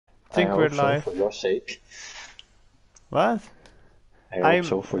think we're hope so, live. for your sake. What? I hope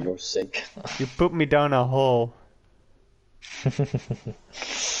so, for your sake. You put me down a hole.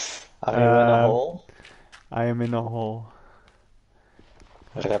 Are you in a hole? I am in a hole.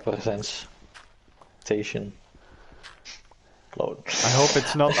 Representation. Load. I hope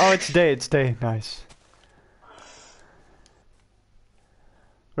it's not. Oh, it's day. It's day. Nice.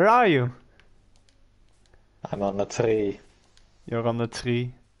 Where are you? I'm on a tree. You're on the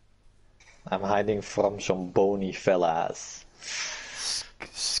tree. I'm hiding from some bony fellas.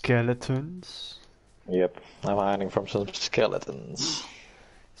 Skeletons? Yep, I'm hiding from some skeletons.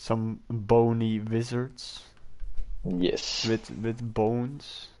 Some bony wizards? Yes. With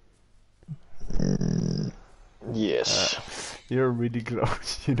bones? Yes. You're really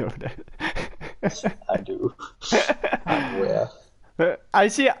gross, you know that. I do. I'm aware. I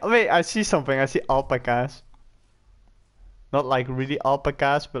see something. I see alpacas. Not like really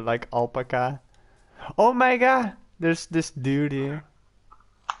alpacas, but like alpaca. Oh my god! There's this dude here.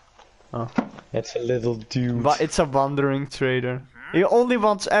 Oh. It's a little dude. But it's a wandering trader. He only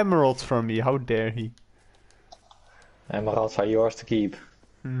wants emeralds from me. How dare he? Emeralds are yours to keep.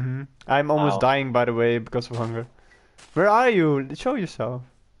 I'm almost dying, by the way, because of hunger. Where are you? Show yourself.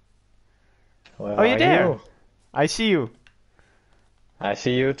 Where you're there. You? I see you. I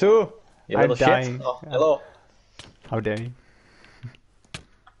see you too. You I'm little dying. shit. Oh, hello. How dare you?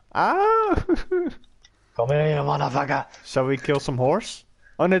 Ah! Come here, you motherfucker. Shall we kill some horse?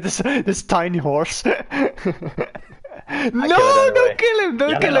 Oh no, this tiny horse. No, don't kill him!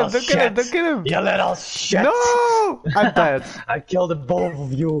 Don't kill him! Don't kill him! Don't kill him! You little shit! No! I'm dead. I killed both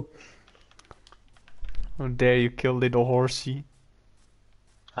of you. How dare you kill little horsey?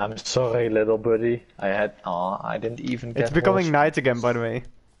 I'm sorry, little buddy. I didn't even get. It's becoming night again, by the way.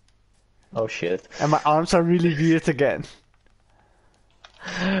 Oh shit. And my arms are really weird again.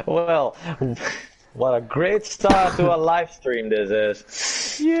 Well, what a great start to a live stream this is.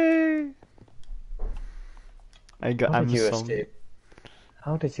 Yay! How did you escape?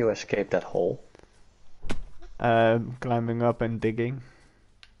 How did you escape that hole? Climbing up and digging.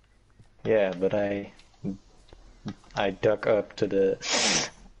 Yeah, but I dug up to the.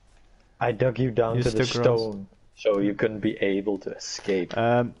 I dug you down to the stone, so you couldn't be able to escape.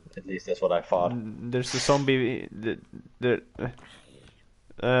 At least that's what I thought. There's a zombie. There's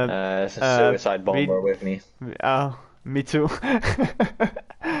a suicide bomber with me. Oh, me too.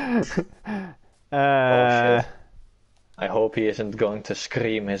 Oh shit. I hope he isn't going to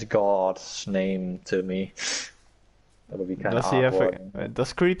scream his god's name to me. That would be kind of awkward.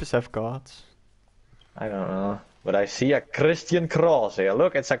 Does creepers have gods? I don't know. But I see a Christian cross here.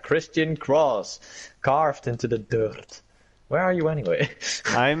 Look, it's a Christian cross carved into the dirt. Where are you anyway?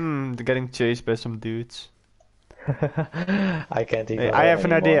 I'm getting chased by some dudes. I can't even. Hey, I have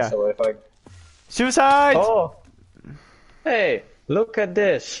an idea. So if I... Suicide! Oh! Hey, look at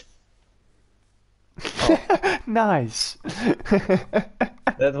this. Oh. Nice.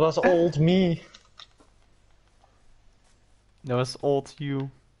 That was old me. That was old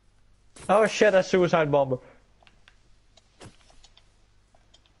you. Oh shit, a suicide bomber.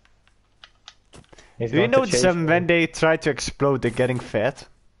 Do you know when they try to explode, they're getting fat?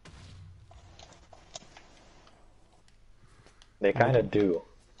 They kind of do.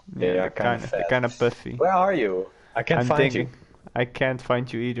 They are kind of fat. They're kind of puffy. Where are you? I can't find you. I can't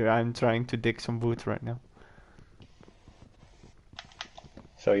find you either. I'm trying to dig some wood right now.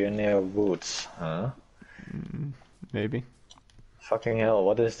 So you're near woods, huh? Maybe. Fucking hell,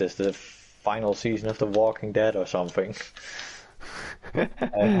 what is this? The final season of The Walking Dead or something?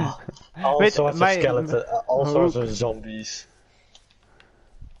 All sorts of skeletons, all sorts of zombies.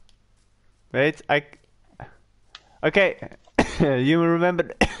 Wait, okay, you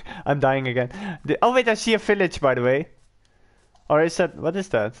remember? I'm dying again. Oh wait, I see a village, by the way. Or is that? What is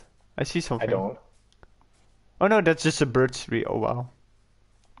that? I see something. I don't. Oh no, that's just a birch tree. Oh wow.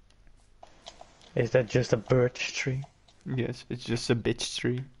 Is that just a birch tree? Yes, it's just a bitch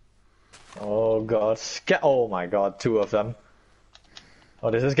tree. Oh god, oh my god, two of them. Oh,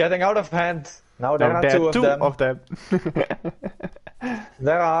 this is getting out of hand. Now there are two of them.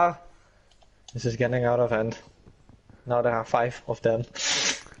 There are. This is getting out of hand. Now there are 5 of them.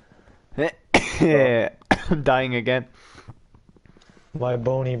 Yeah, I'm dying again. My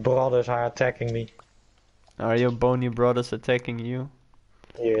bony brothers are attacking me. Are your bony brothers attacking you?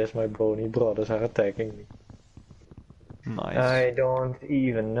 Yes, my bony brothers are attacking me. Nice. I don't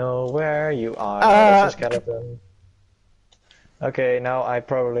even know where you are. There's a skeleton. Okay, now I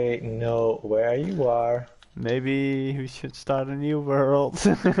probably know where you are. Maybe we should start a new world.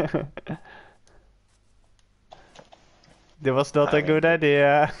 That was not a good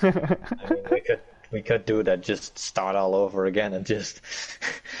idea. I mean, we could do that. Just start all over again and just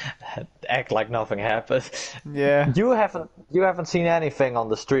act like nothing happened. Yeah. You haven't seen anything on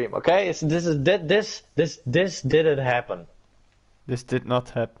the stream, okay? This didn't happen. This did not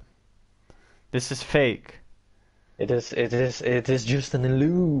happen. This is fake. It is just an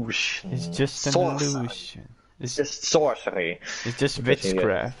illusion. It's just an illusion. It's just sorcery. It's just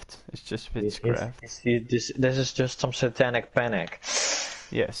witchcraft. It's just witchcraft. This is just some satanic panic.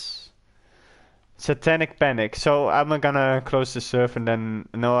 Yes. Satanic panic. So I'm gonna close the server and then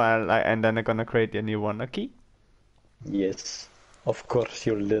and then I'm gonna create a new one. Okay? Yes, of course,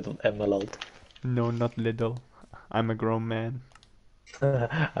 you little emerald. No, not little. I'm a grown man.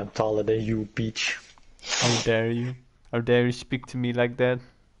 I'm taller than you, Peach. How dare you? How dare you speak to me like that?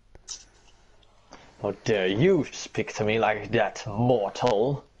 How dare you speak to me like that,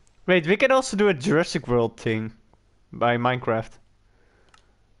 mortal? Wait, we can also do a Jurassic World thing by Minecraft.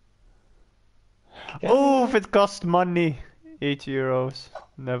 Yeah. Oh, if it costs money. 8 euros.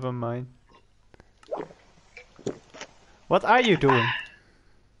 Never mind. What are you doing?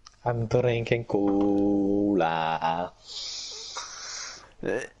 I'm drinking cola.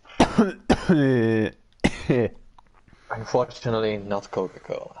 Unfortunately, not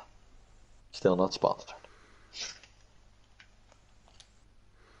Coca-Cola. Still not sponsored.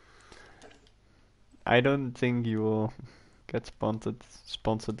 I don't think you will get sponsored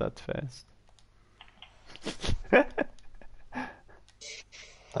that fast.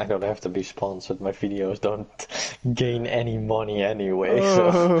 I don't have to be sponsored. My videos don't gain any money anyway.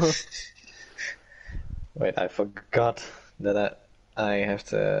 So. Wait, I forgot that I have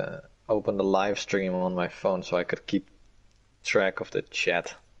to open the live stream on my phone so I could keep track of the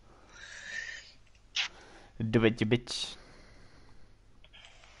chat. Do it, you bitch.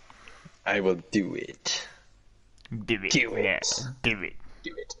 I will do it. Do it. Do it. Yeah, do it.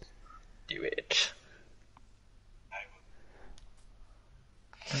 Do it. Do it.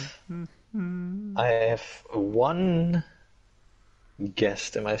 I have one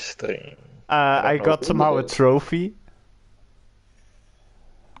guest in my stream. I got somehow a trophy.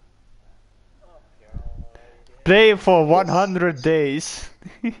 Play for 100 days.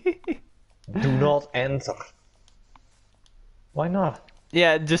 Do not enter. Why not?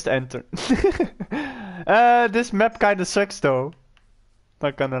 Yeah, just enter. This map kinda sucks though.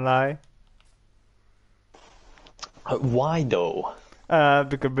 Not gonna lie. Why though?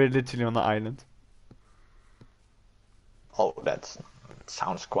 Because we're literally on the island. Oh, that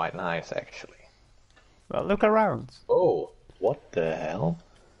sounds quite nice actually. Well, look around. Oh, what the hell?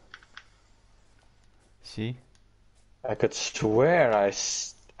 See? I could swear I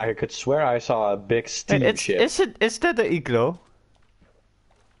saw a big steamship. Is that the igloo?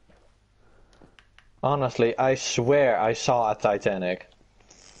 Honestly, I swear I saw a Titanic.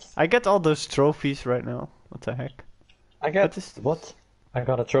 I get all those trophies right now. What the heck? I got what? I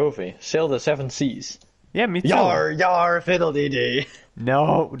got a trophy. Sail the 7 seas. Yeah, me too. Yar, yar, fiddle-dee-dee.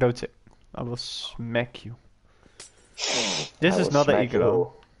 No, don't say. I will smack you. This is not an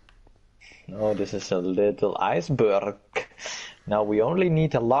igloo. No, this is a little iceberg. Now we only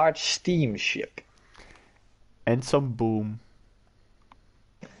need a large steamship. And some boom.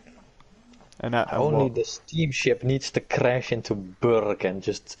 And only the steamship needs to crash into Berg and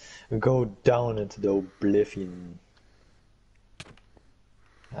just go down into the oblivion.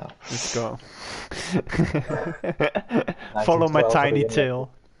 Now. Let's go. Follow my tiny tail.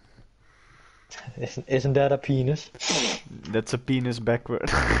 Isn't that a penis? That's a penis backward.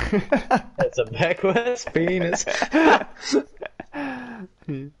 That's a backwards penis.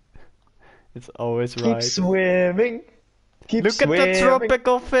 It's always right. Keep swimming. Look at the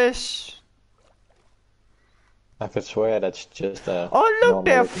tropical fish. I could swear that's just a... Oh look,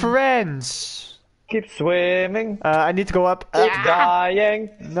 they're friends. Keep swimming. I need to go up. Keep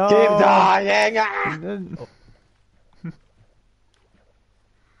dying. No. Keep dying.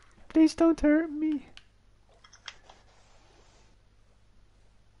 Please don't hurt me.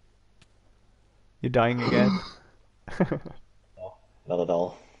 You're dying again. No, not at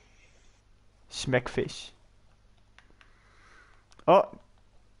all. Smackfish. Oh.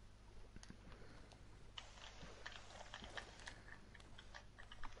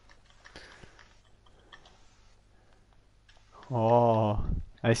 Oh,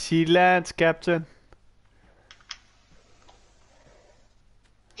 I see land, Captain.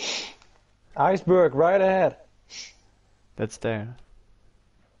 Iceberg right ahead. That's there.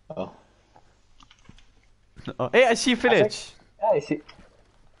 Oh. Oh, hey, I see a village. Yeah, I see.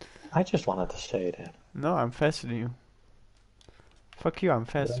 I just wanted to say that. No, I'm faster than you. Fuck you, I'm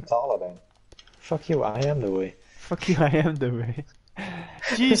faster. I'm taller than. Fuck you, I am the way. Fuck you, I am the way.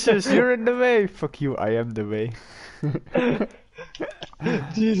 Jesus, you're in the way. Fuck you, I am the way.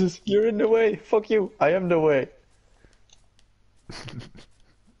 Jesus, you're in the way. Fuck you, I am the way.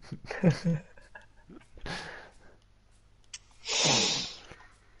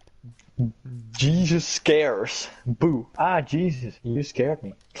 Jesus scares. Boo. Ah, Jesus, you scared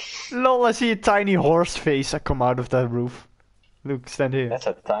me. Lol, I see a tiny horse face come out of that roof. Look, stand here. That's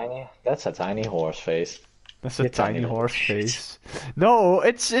a tiny horse face. That's a tiny horse face. No,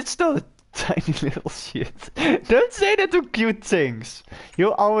 it's not a tiny little shit. Don't say that to cute things.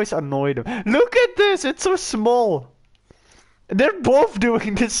 You always annoy them. Look at this, it's so small. They're both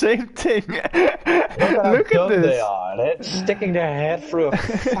doing the same thing. Look at this. They are. They're sticking their head through a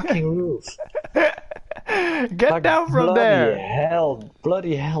fucking roof. Get like down from there.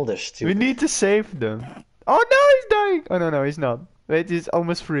 Bloody hell, they're stupid. We need to save them. Oh no, he's dying. Oh no, he's not. Wait, he's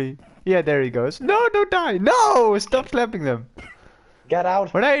almost free. Yeah, there he goes. No, don't die. No, stop slapping them. Get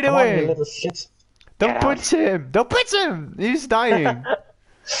out. What are you doing? On, you little shit. Don't punch him. Don't punch him. He's dying.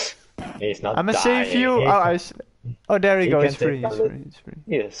 He's not dying. I'm gonna save you. Oh, there he goes. He's free. He's free.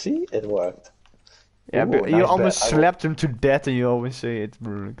 Yeah, see? It worked. Yeah, but you almost slapped him to death and you always say it's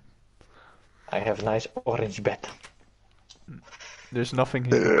brilliant. I have nice orange bat. There's nothing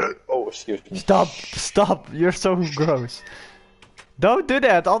here. Oh, excuse me. Stop! You're so gross. Don't do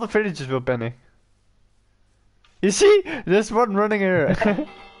that, all the villagers will panic. You see? There's one running here.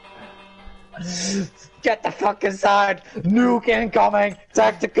 Get the fuck inside! Nuke incoming!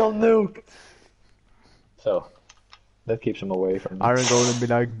 Tactical nuke! So, that keeps him away from me. Iron Golem be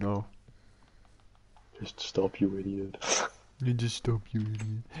like, no. Just stop, you idiot. You just stop, you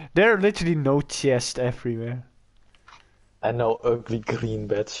idiot. There are literally no chests everywhere. And no ugly green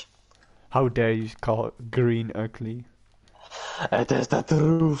beds. How dare you call green ugly? It is that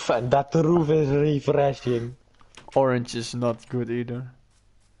roof, and that roof is refreshing. Orange is not good either.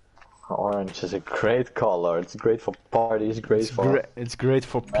 Orange is a great color. It's great for parties, it's great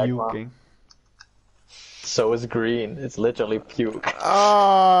for puking. So is green. It's literally puke.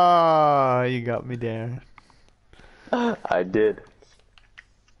 Ah, you got me there. I did.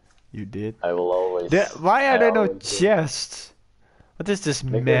 You did? I will always. Why are there no chests? What is this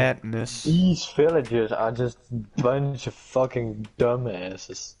madness? These villagers are just a bunch of fucking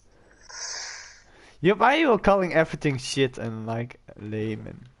dumbasses. Yeah, why are you calling everything shit and like lame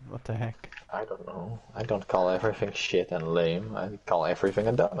and what the heck? I don't know. I don't call everything shit and lame. I call everything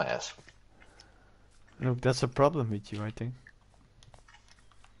a dumbass. Look, that's a problem with you, I think.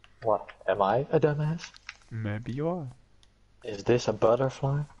 What? Am I a dumbass? Maybe you are. Is this a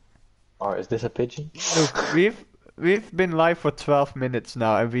butterfly? Or is this a pigeon? Look, we've been live for 12 minutes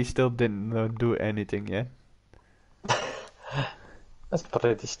now and we still didn't do anything yet. That's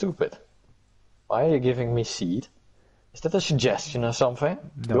pretty stupid. Why are you giving me seed? Is that a suggestion or something?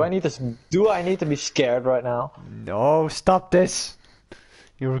 No. Do I need to be scared right now? No, stop this!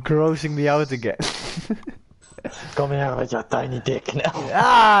 You're grossing me out again. Come here with your tiny dick now.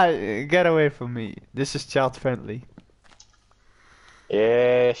 Ah, get away from me. This is child friendly.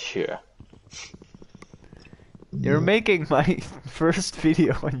 Yeah, sure. You're making my first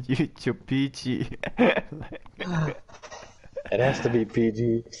video on YouTube PG. It has to be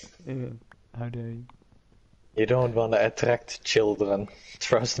PG. Yeah. How dare you? You don't want to attract children,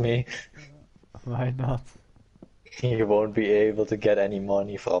 trust me. Why not? You won't be able to get any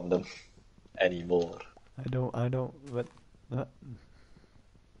money from them anymore. I don't, but...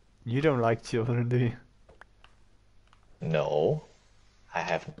 You don't like children, do you? No, I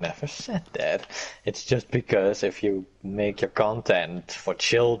have never said that. It's just because if you make your content for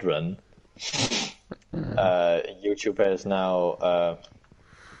children, YouTube has now,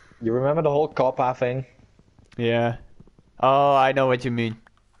 you remember the whole COPPA thing? Yeah. Oh, I know what you mean.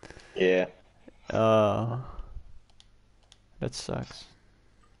 Yeah. That sucks.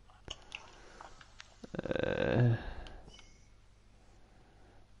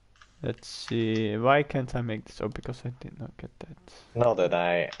 Let's see. Why can't I make this? Oh, because I did not get that. Not that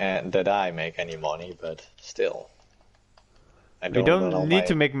I make any money, but still. We don't need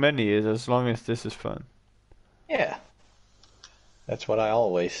to make money as long as this is fun. Yeah. That's what I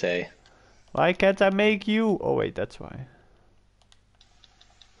always say. Why can't I make you? Oh wait, that's why.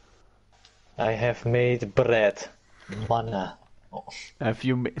 I have made bread. Manna. Oh. Have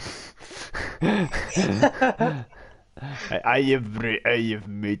you made... I have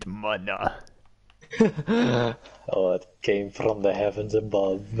made manna. Oh, it came from the heavens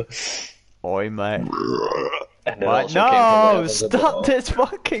above. Oi, mate. And what? No, stop this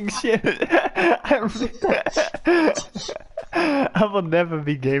fucking shit. I will never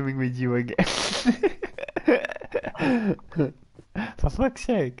be gaming with you again. For fuck's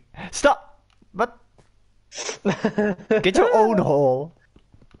sake. Stop! But get your own hole.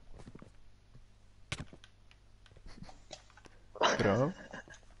 Bro.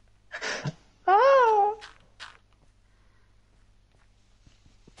 Ah!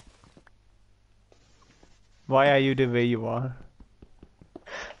 Why are you the way you are?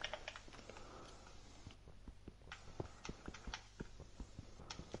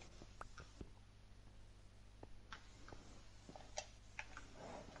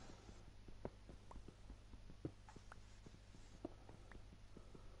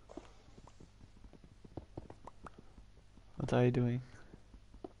 What are you doing?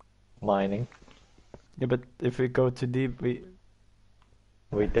 Mining. Yeah, but if we go too deep, we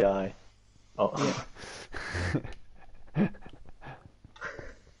die. Oh. Yeah.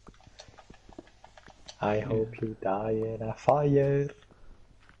 I hope you die in a fire.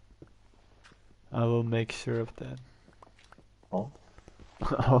 I will make sure of that. Oh.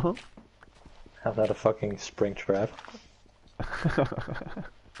 Oh? Have that a fucking spring trap?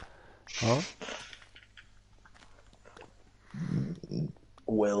 Oh?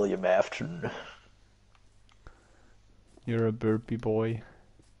 William Afton. You're a burpy boy.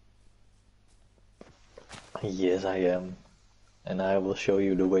 Yes, I am. And I will show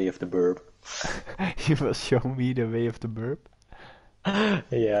you the way of the burp. You will show me the way of the burp?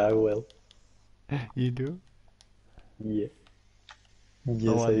 Yeah, I will. You do? Yeah.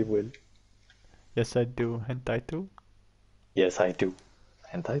 Yes, I will. Yes, I do. Hentai too? Yes, I do.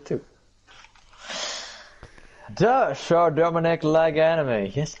 And I too. Does Sir Dominick like anime?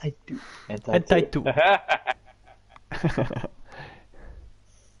 Yes, I do. And I too.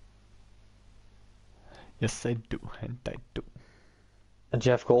 Yes, I do. Hentai too. And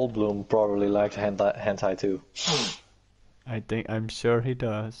Jeff Goldblum probably likes hentai too. I'm sure he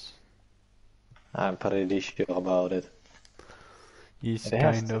does. I'm pretty sure about it. He's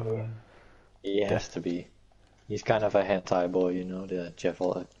kind of... He has to be. He's kind of a hentai boy, you know, the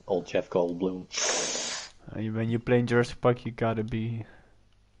old Jeff Goldblum. When you play Jurassic Park, you gotta be...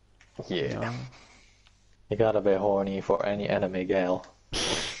 Yeah. You know? You gotta be horny for any anime gal.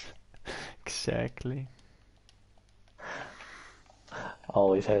 Exactly.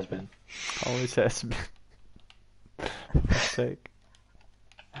 Always has been. Always has been. For fuck's sake.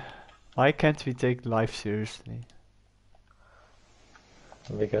 Why can't we take life seriously?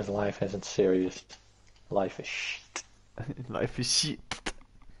 Because life isn't serious. Life is shit. Life is shit.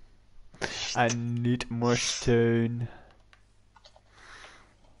 I need more stone.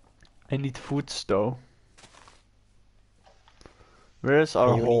 I need foods though. Where's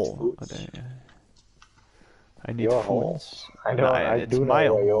our hole? Oh, I need your foods. Hole? I know. I do know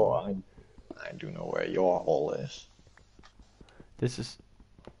where hole. I do know where your hole is. This is...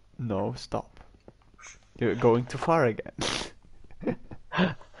 No, stop. You're going too far again.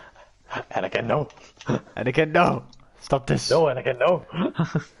 Anakin, no! Anakin, no! Stop this! No, Anakin, no!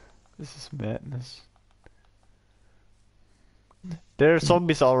 This is madness. There are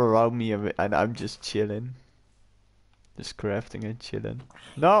zombies all around me and I'm just chilling. Just crafting and chilling.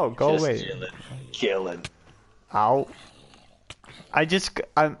 No, go just away. Chilling. Ow.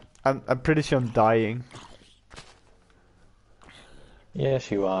 I'm pretty sure I'm dying. Yes,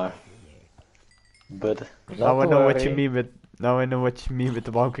 you are. But now I know what you mean with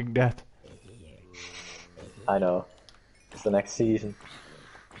The Walking Dead. I know. It's the next season.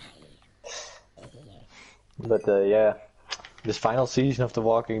 But yeah, this final season of The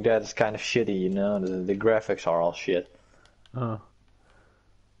Walking Dead is kind of shitty, you know. The graphics are all shit. Oh.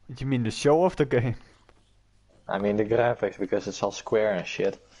 What do you mean, the show of the game? I mean the graphics, because it's all square and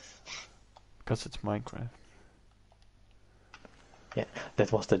shit. Because it's Minecraft. Yeah,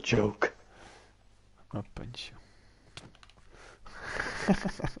 that was the joke. I'll punch you.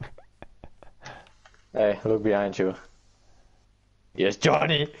 Hey, look behind you. Yes,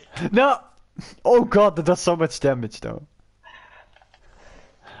 Johnny! No! Oh god, that does so much damage though.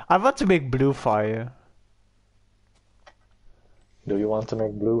 I want to make blue fire. Do you want to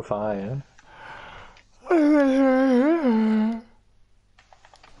make blue fire?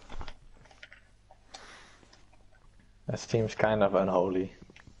 That seems kind of unholy.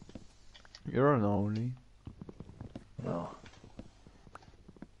 You're unholy. No.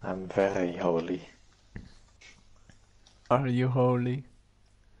 I'm very holy. Are you holy?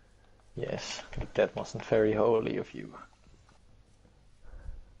 Yes, but that wasn't very holy of you.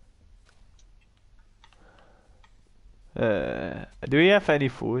 Do you have any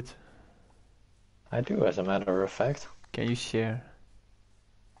food? I do, as a matter of fact. Can you share?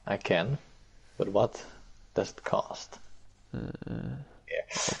 I can, but what does it cost? Yeah,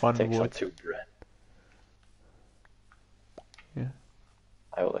 Yeah, one take some wood. 2 bread. Yeah.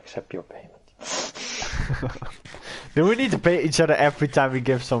 I will accept your payment. Do we need to pay each other every time we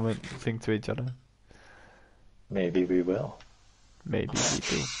give something to each other? Maybe we will. Maybe we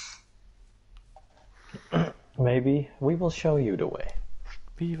do. Maybe we will show you the way.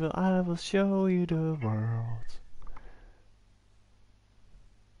 I will show you the world.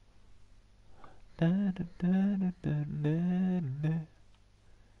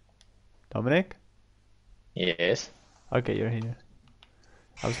 Dominic? Yes. Okay, you're here.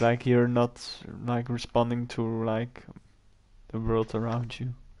 I was like, you're not like responding to like the world around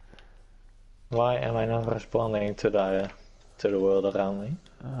you. Why am I not responding to the world around me?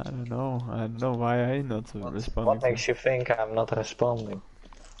 I don't know. I don't know why I'm not responding. What makes you think I'm not responding?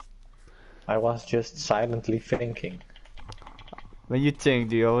 I was just silently thinking. When you think,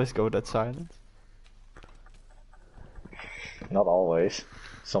 do you always go that silent? Not always.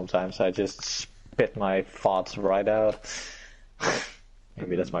 Sometimes I just spit my thoughts right out.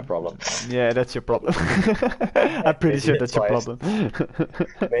 Maybe that's my problem. Yeah, that's your problem. I'm pretty sure that's your problem.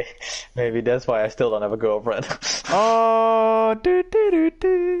 Maybe that's why I still don't have a girlfriend. Oh,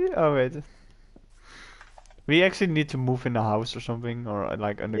 oh wait. We actually need to move in the house or something, or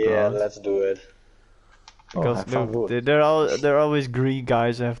like underground. Yeah, let's do it. Because look, they're always green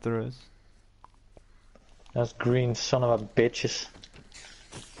guys after us. Those green son of a bitches.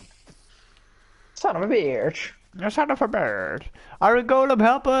 Son of a bitch. Son of a bird. Iron Golem,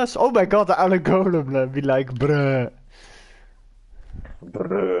 help us! Oh my god, the Iron Golem be like, bruh.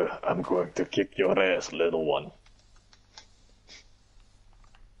 Bruh, I'm going to kick your ass, little one.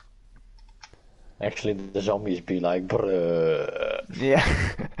 Actually, the zombies be like, bruh. Yeah.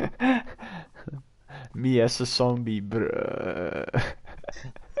 Me as a zombie, bruh.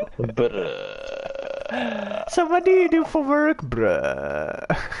 Bruh. So what do you do for work, bruh?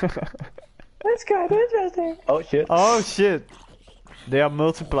 That's kind of interesting. Oh shit. Oh shit. They are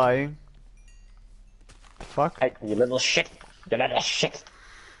multiplying. The fuck? Hey, you little shit. You little shit.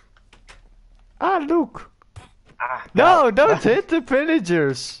 Ah, look. Ah, no, don't hit the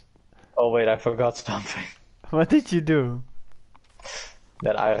villagers. Oh wait, I forgot something. What did you do?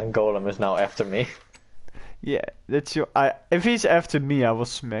 That iron golem is now after me. Yeah, that's your... if he's after me, I will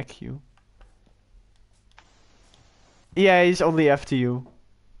smack you. Yeah, he's only after you.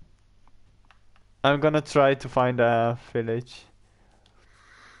 I'm gonna try to find a village.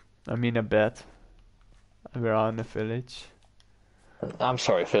 I mean a bed. We're on a village. I'm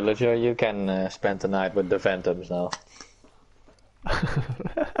sorry, villager. You can spend the night with the phantoms now.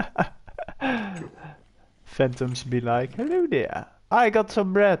 Phantoms be like, hello there. I got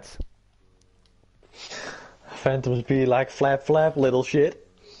some bread. Phantoms be like, flap flap, little shit.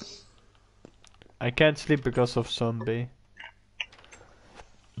 I can't sleep because of zombie.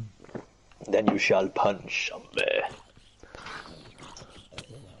 Then you shall punch zombie.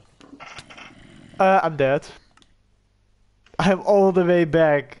 I'm dead. I'm all the way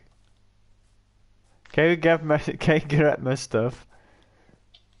back. Can you grab my stuff?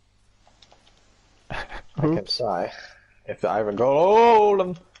 I can try. If the iron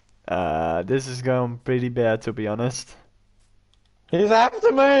golem. This is going pretty bad, to be honest. He's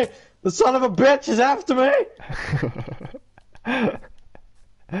after me! The son of a bitch is after me!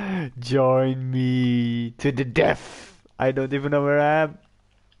 Join me to the death. I don't even know where I am.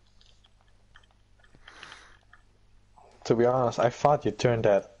 To be honest, I thought you turned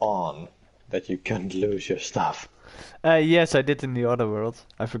that on. That you couldn't lose your stuff. Yes, I did in the other world.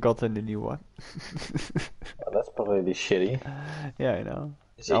 I forgot in the new one. Well, that's probably shitty. Yeah, I know.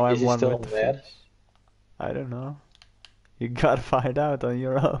 Is he still mad? I don't know. You gotta find out on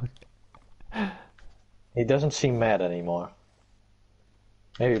your own. He doesn't seem mad anymore.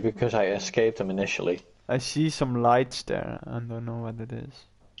 Maybe because I escaped him initially. I see some lights there. I don't know what it is.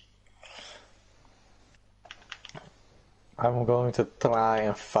 I'm going to try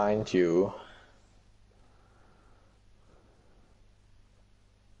and find you.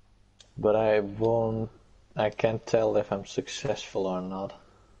 But I can't tell if I'm successful or not.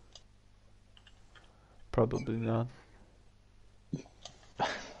 Probably not.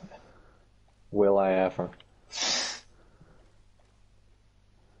 Will I ever?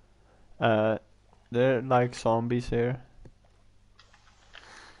 They're like zombies here.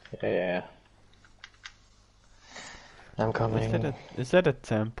 Yeah. I'm coming. Is that a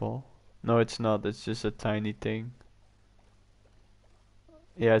temple? No, it's not. It's just a tiny thing.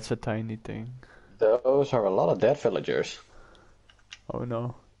 Yeah, it's a tiny thing. Those are a lot of dead villagers. Oh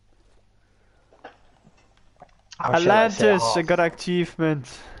no. Atlantis, I got achievement.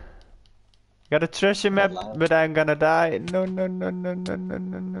 Got a treasure map, but I'm gonna die. No.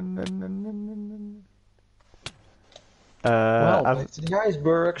 Well, I'm back to the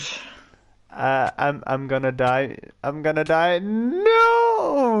icebergs. I'm gonna die. I'm gonna die. No.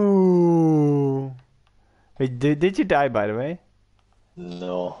 Wait, did you die by the way?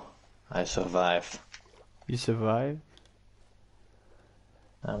 No, I survived. You survived.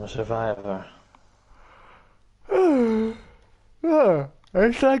 I'm a survivor. Oh,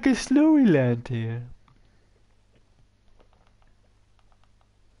 it's like a snowy land here.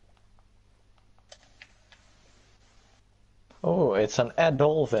 Oh, it's an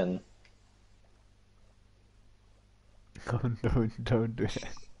dolphin. Oh, don't do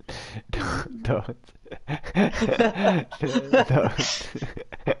that. Don't. Don't.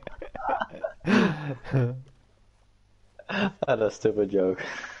 That's a stupid joke.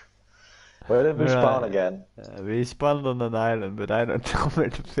 Where did we spawn again? We spawned on an island, but I don't know where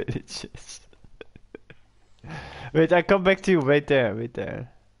the village is. Wait, I come back to you. Wait there, wait there.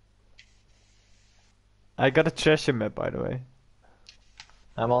 I got a treasure map, by the way.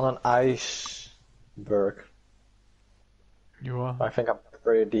 I'm on an iceberg. You are? I think I'm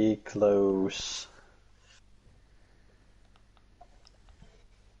pretty close.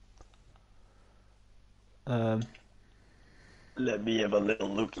 Let me have a little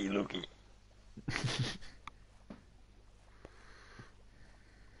looky.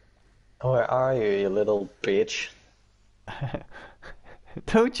 Where are you, you little bitch?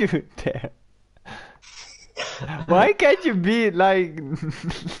 Don't you dare. Why can't you be like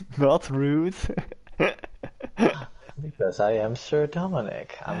not rude? Because I am Sir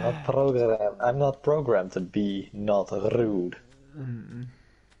Dominick. I'm not programmed to be not rude.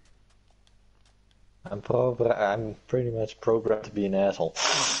 I'm pretty much programmed to be an asshole.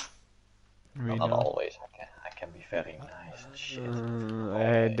 Well, not always. I can be very nice and shit.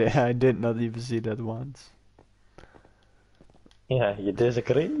 I did not even see that once. Yeah, you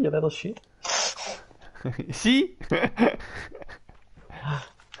disagree, you little shit? See?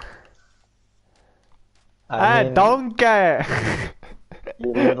 I mean, donkey!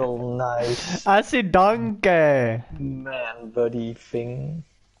 You little nice I see donkey! man buddy thing.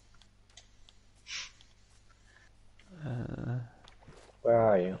 Where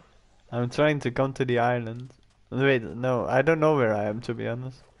are you? I'm trying to come to the island. Wait, no, I don't know where I am, to be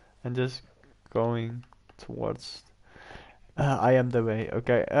honest. I'm just going towards... I am the way,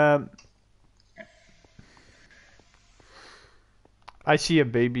 okay. I see a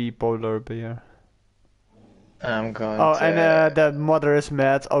baby polar bear. I'm going Oh, to... and the mother is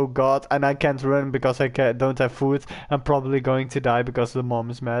mad, oh god, and I can't run because I don't have food. I'm probably going to die because the mom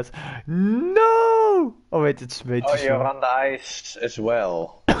is mad. No! Oh wait, it's way too Oh, soon. you're on the ice as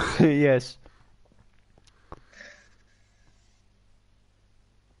well. Yes.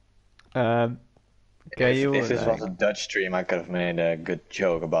 Okay, if this was a Dutch stream, I could have made a good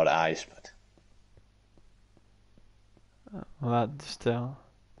joke about ice, but... What still?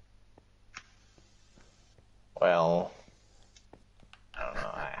 Well... I don't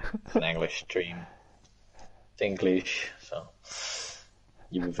know, it's an English stream. It's English, so...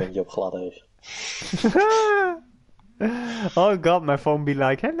 Je bevindt je op glad ijs. Oh god, my phone be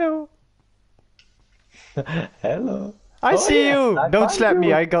like, hello. Hello. I see you! I Don't slap me,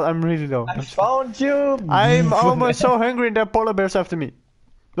 you. I'm really low. I found you! I'm almost so hungry and there are polar bears after me.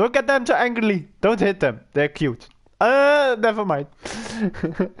 Look at them so angrily. Don't hit them, they're cute. Never mind.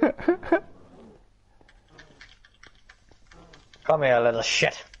 Come here, little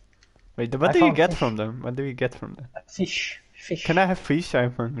shit. Wait, what do you get from them? What do you get from them? Fish. Can I have fish?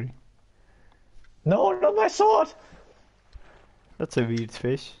 I'm hungry. No, not my sword! That's a weird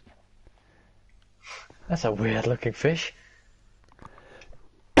fish. That's a weird looking fish.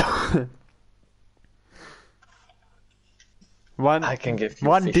 I can give you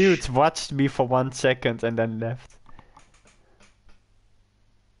one fish. dude watched me for 1 second and then left.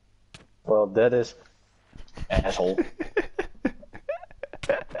 Well, that is... asshole.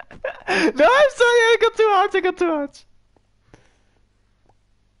 No, I'm sorry, I got too hard.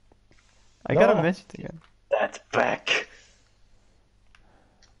 I got a message again. That's back.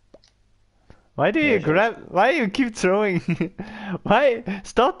 Why do you why you keep throwing? Why?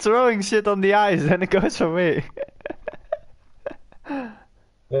 Stop throwing shit on the ice and it goes away.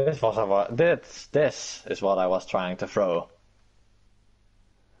 This is what I was trying to throw.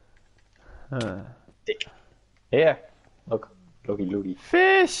 Dick. Here. Look. Looky.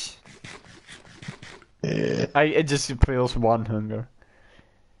 Fish! It just feels one hunger.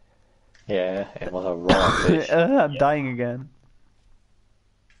 Yeah, it was a raw fish. I'm dying again.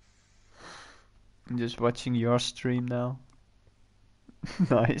 I'm just watching your stream now.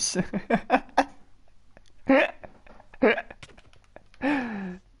 Nice.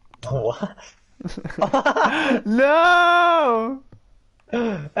 What? No!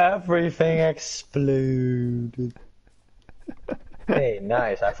 Everything exploded. Hey,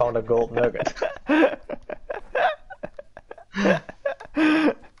 nice, I found a gold nugget.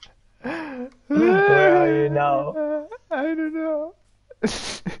 Where are you now? I don't know.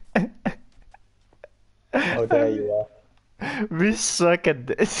 Oh, there you are. We suck at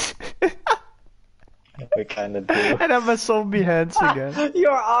this. We kinda do. And I'm a zombie hands again.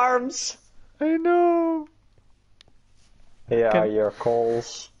 Your arms! I know. Here are your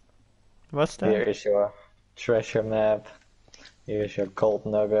coals. What's that? Here is your treasure map. Here's your gold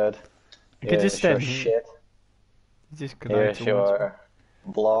nugget. Here's your shit. Here's your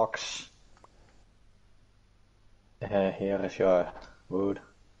blocks. Here is your wood.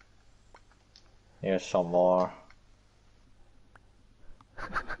 Here's some more.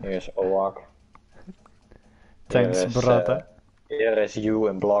 Here's oak. Thanks, brother. Here is you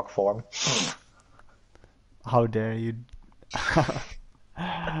in block form. How dare you?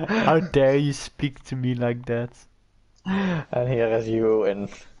 How dare you speak to me like that? And here is you in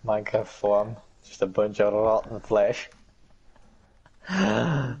Minecraft form. Just a bunch of rotten flesh.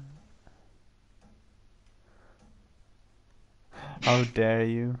 How dare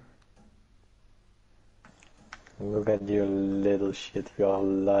you? Look at your little shit, you're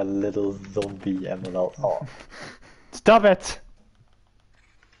a little zombie emerald. Oh. Stop it!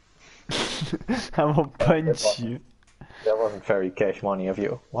 I will punch you. That wasn't very cash money of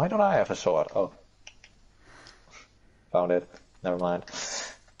you. Why don't I have a sword? Oh. Found it. Never mind.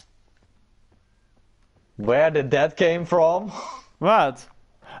 Where did that came from? What?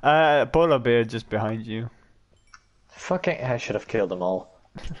 Polar bear just behind you. Fucking, I should have killed them all.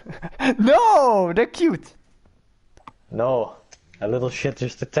 No! They're cute! No, a little shit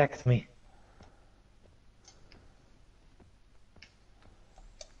just attacked me.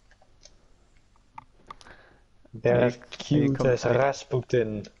 They're cute as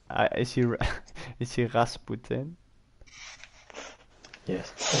Rasputin. Is he Rasputin?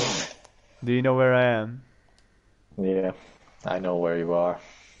 Yes. Do you know where I am? Yeah, I know where you are.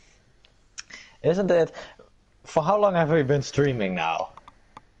 Isn't it? For how long have we been streaming now?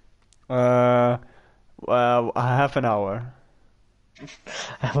 Well, half an hour.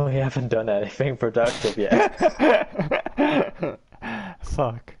 We haven't done anything productive yet.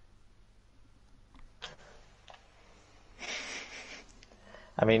 Fuck.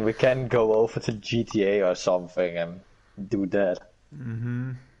 I mean, we can go over to GTA or something and do that.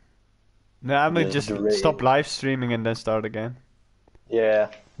 Mm-hmm. No, I'm gonna just stop live streaming and then start again. Yeah,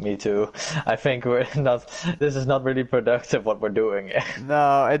 me too. I think we're not. This is not really productive what we're doing.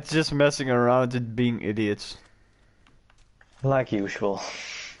 No, it's just messing around and being idiots. Like usual.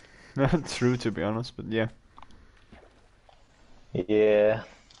 True, to be honest, but yeah. Yeah.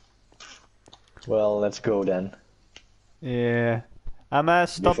 Well, let's go then. Yeah. I'm gonna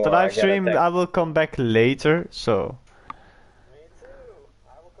stop the Before live stream. I will come back later, so. Me too.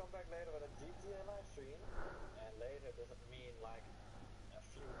 I will come back later with a GTA live stream. And later doesn't mean like a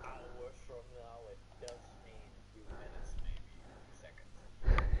few hours from now. It does mean a few minutes, maybe a few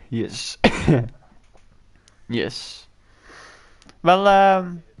seconds. Yes. Yes. Well,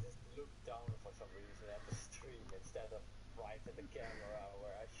 Just look down for some reason at the stream instead of right at the camera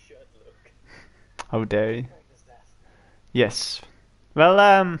where I should look. how dare you? What is that? Yes.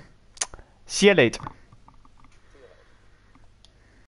 Well, see you later.